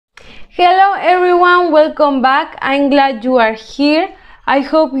Hello everyone, welcome back. I'm glad you are here. I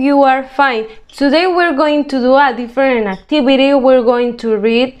hope you are fine. Today we're going to do a different activity. We're going to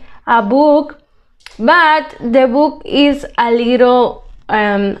read a book, but the book is a little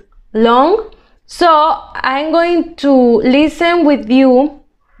long. So I'm going to listen with you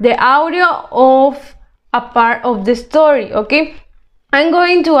the audio of a part of the story, okay? I'm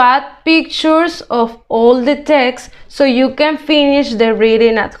going to add pictures of all the text so you can finish the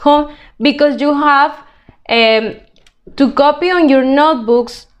reading at home, because you have to copy on your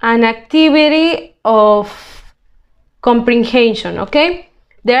notebooks an activity of comprehension, okay?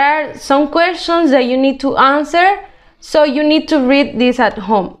 There are some questions that you need to answer, so you need to read this at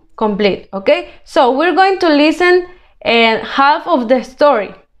home complete, okay? So we're going to listen half of the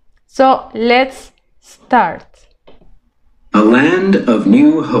story. So let's start. A Land of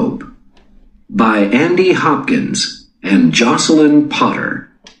New Hope by Andy Hopkins and Jocelyn Potter.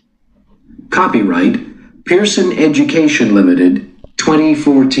 Copyright Pearson Education Limited,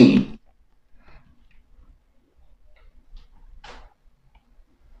 2014.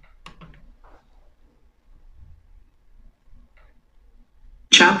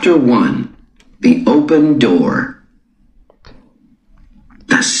 Chapter 1. The Open Door.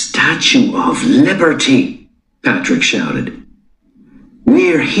 The Statue of Liberty, Patrick shouted.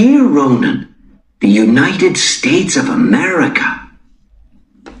 We're here, Ronan, the United States of America.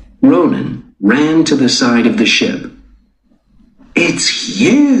 Ronan ran to the side of the ship. It's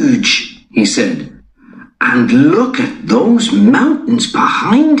huge, he said, and look at those mountains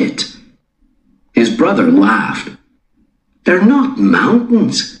behind it. His brother laughed. They're not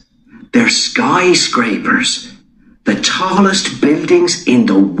mountains, they're skyscrapers, the tallest buildings in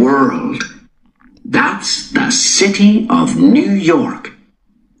the world. That's the city of New York.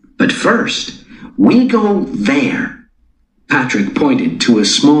 But first, we go there. Patrick pointed to a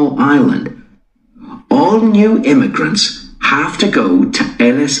small island. All new immigrants have to go to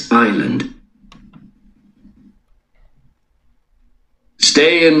Ellis Island.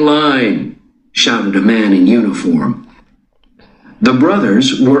 Stay in line, shouted a man in uniform. The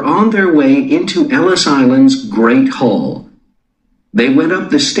brothers were on their way into Ellis Island's Great Hall. They went up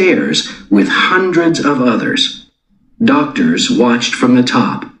the stairs with hundreds of others. Doctors watched from the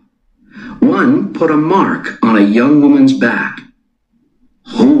top. One put a mark on a young woman's back.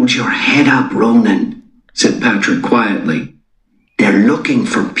 Hold your head up, Ronan, said Patrick quietly. They're looking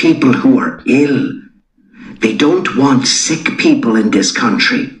for people who are ill. They don't want sick people in this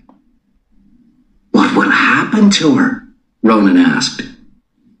country. What will happen to her? Ronan asked.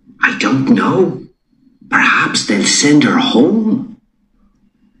 I don't know. Perhaps they'll send her home.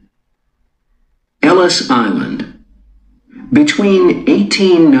 Ellis Island. Between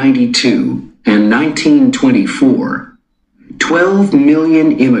 1892 and 1924, 12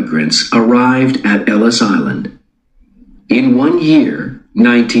 million immigrants arrived at Ellis Island. In 1 year,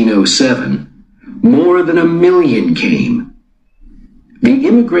 1907, more than 1 million came. The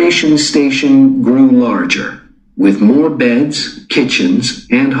immigration station grew larger, with more beds, kitchens,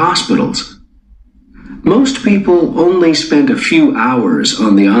 and hospitals. Most people only spent a few hours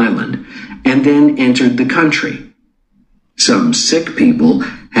on the island and then entered the country. Some sick people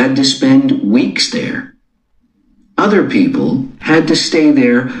had to spend weeks there. Other people had to stay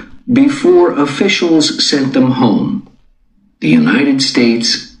there before officials sent them home. The United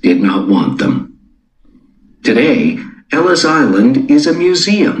States did not want them. Today, Ellis Island is a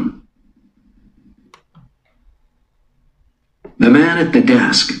museum. The man at the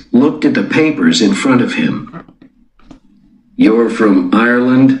desk looked at the papers in front of him. You're from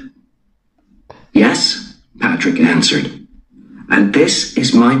Ireland? Yes, Patrick answered. And this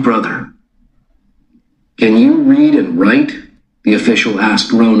is my brother. Can you read and write? The official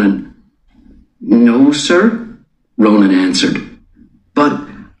asked Ronan. No, sir, Ronan answered. But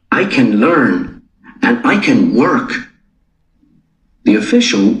I can learn, and I can work. The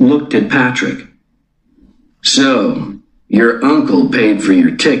official looked at Patrick. So, your uncle paid for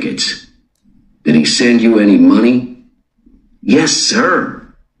your tickets. Did he send you any money? Yes, sir.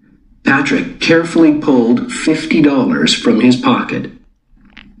 Patrick carefully pulled $50 from his pocket.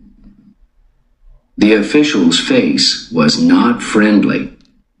 The official's face was not friendly.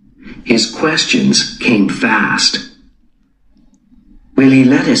 His questions came fast. Will he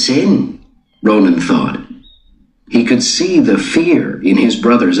let us in? Ronan thought. He could see the fear in his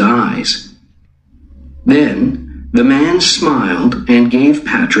brother's eyes. Then the man smiled and gave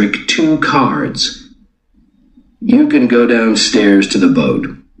Patrick 2 cards. You can go downstairs to the boat,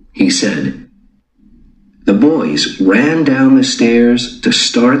 he said. The boys ran down the stairs to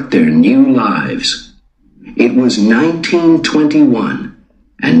start their new lives. It was 1921,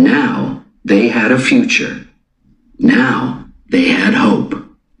 And now they had a future. Now they had hope.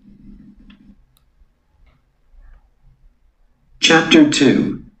 Chapter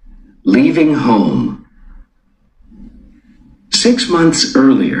 2. Leaving Home. 6 months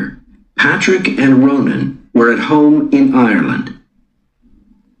earlier, Patrick and Ronan were at home in Ireland.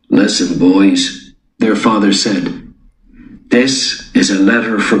 "Listen, boys," their father said. "This is a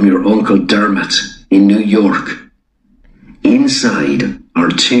letter from your Uncle Dermot in New York. Inside are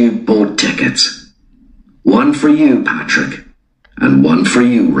 2 boat tickets. One for you, Patrick, and one for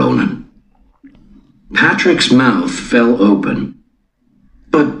you, Ronan." Patrick's mouth fell open.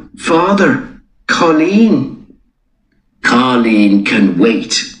 "But, Father, Colleen..." "Colleen can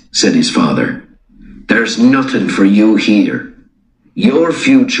wait," said his father. "There's nothing for you here. Your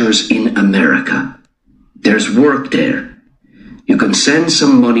future's in America. There's work there. You can send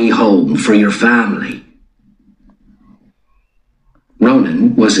some money home for your family."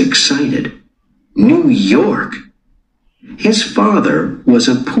 Ronan was excited. New York! His father was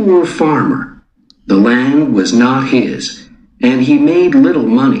a poor farmer. The land was not his, and he made little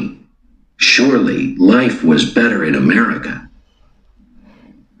money. Surely life was better in America.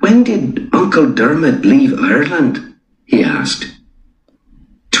 "When did Uncle Dermot leave Ireland?" he asked.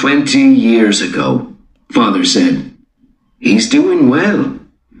 20 years ago, Father said. "He's doing well.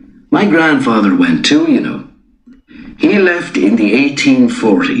 My grandfather went too, you know. He left in the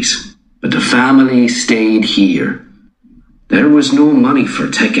 1840s, but the family stayed here. There was no money for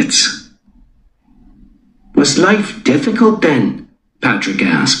tickets." "Was life difficult then?" Patrick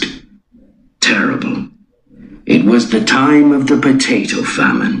asked. "Terrible. It was the time of the potato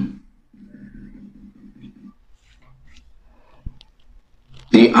famine."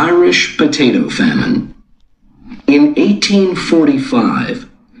 The Irish Potato Famine. In 1845,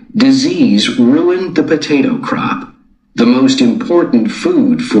 disease ruined the potato crop, the most important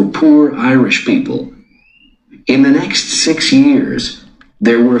food for poor Irish people. In the next 6 years,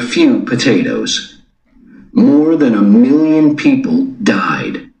 there were few potatoes. More than 1 million people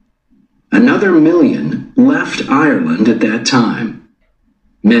died. Another 1 million left Ireland at that time.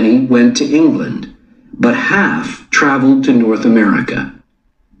 Many went to England, but half traveled to North America.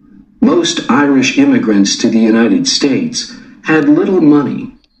 Most Irish immigrants to the United States had little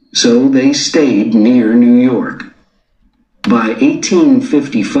money, so they stayed near New York. By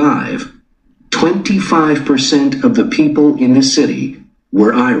 1855, 25% of the people in the city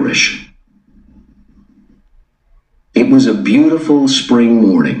were Irish. It was a beautiful spring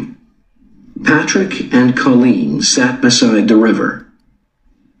morning. Patrick and Colleen sat beside the river.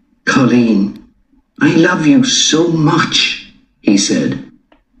 "Colleen, I love you so much," he said.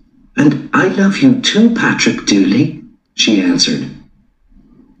 "And I love you too, Patrick Dooley," she answered.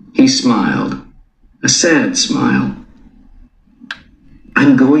 He smiled, a sad smile.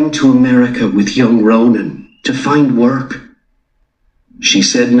 "I'm going to America with young Ronan to find work." She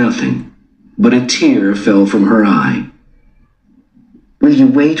said nothing, but a tear fell from her eye. "Will you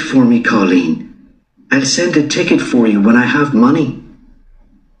wait for me, Colleen? I'll send a ticket for you when I have money."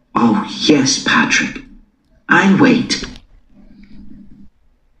 "Oh, yes, Patrick. I'll wait."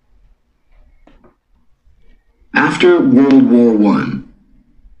 After World War I,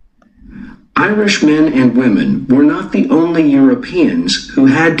 Irish men and women were not the only Europeans who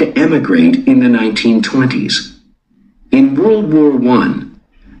had to emigrate in the 1920s. In World War I,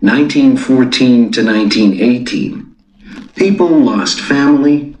 1914 to 1918, people lost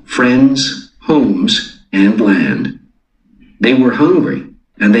family, friends, homes, and land. They were hungry,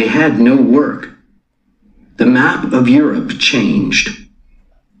 and they had no work. The map of Europe changed.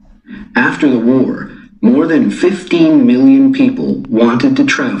 After the war, more than 15 million people wanted to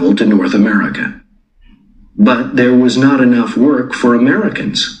travel to North America. But there was not enough work for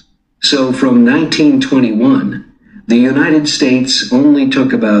Americans. So from 1921, the United States only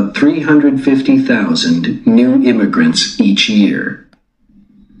took about 350,000 new immigrants each year.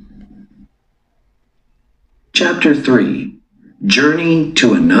 Chapter 3. Journey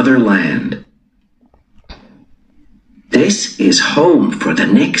to Another Land. "This is home for the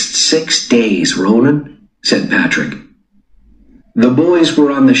next 6 days, Ronan," said Patrick. The boys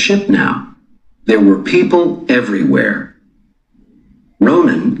were on the ship now. There were people everywhere.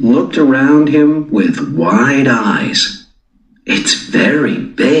 Ronan looked around him with wide eyes. "It's very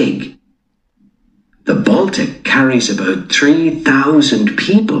big." "The Baltic carries about 3,000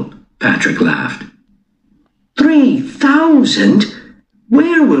 people," Patrick laughed. 3,000?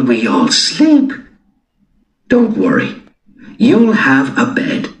 Where will we all sleep?" "Don't worry. You'll have a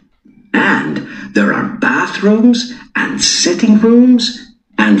bed. And there are bathrooms and sitting rooms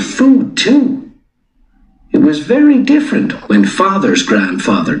and food too. It was very different when Father's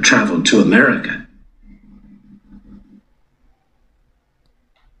grandfather traveled to America.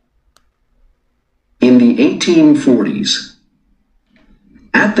 In the 1840s,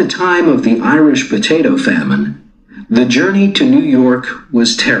 at the time of the Irish potato famine, the journey to New York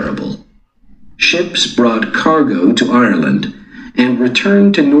was terrible. Ships brought cargo to Ireland and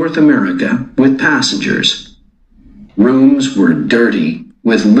returned to North America with passengers. Rooms were dirty,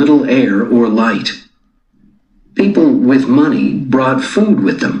 with little air or light. People with money brought food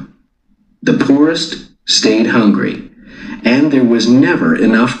with them. The poorest stayed hungry, and there was never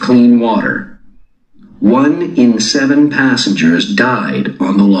enough clean water. 1 in 7 passengers died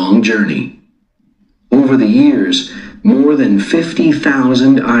on the long journey. Over the years, more than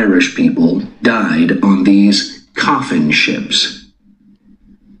 50,000 Irish people died on these coffin ships.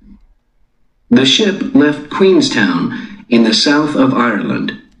 The ship left Queenstown in the south of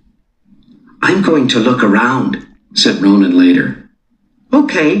Ireland. "I'm going to look around," said Ronan later.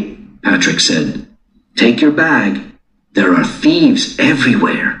 "Okay," Patrick said. "Take your bag. There are thieves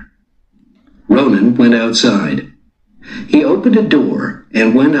everywhere." Ronan went outside. He opened a door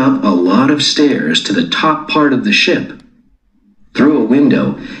and went up a lot of stairs to the top part of the ship. Through a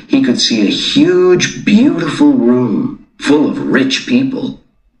window, he could see a huge, beautiful room full of rich people.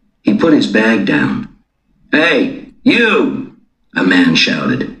 He put his bag down. "Hey, you!" a man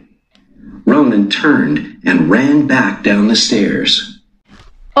shouted. Ronan turned and ran back down the stairs.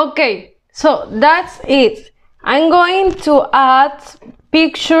 Okay, so that's it. I'm going to add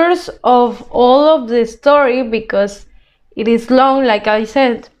pictures of all of the story because it is long, like I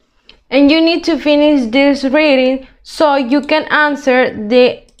said. And you need to finish this reading so you can answer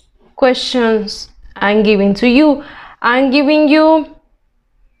the questions I'm giving to you. I'm giving you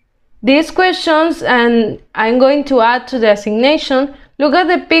these questions and I'm going to add to the assignation. Look at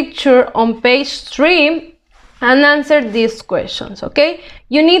the picture on page 3 and answer these questions, okay?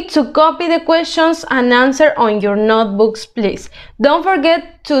 You need to copy the questions and answer on your notebooks, please. Don't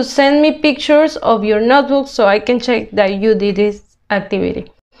forget to send me pictures of your notebooks so I can check that you did this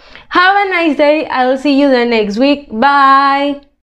activity. Have a nice day. I'll see you the next week. Bye.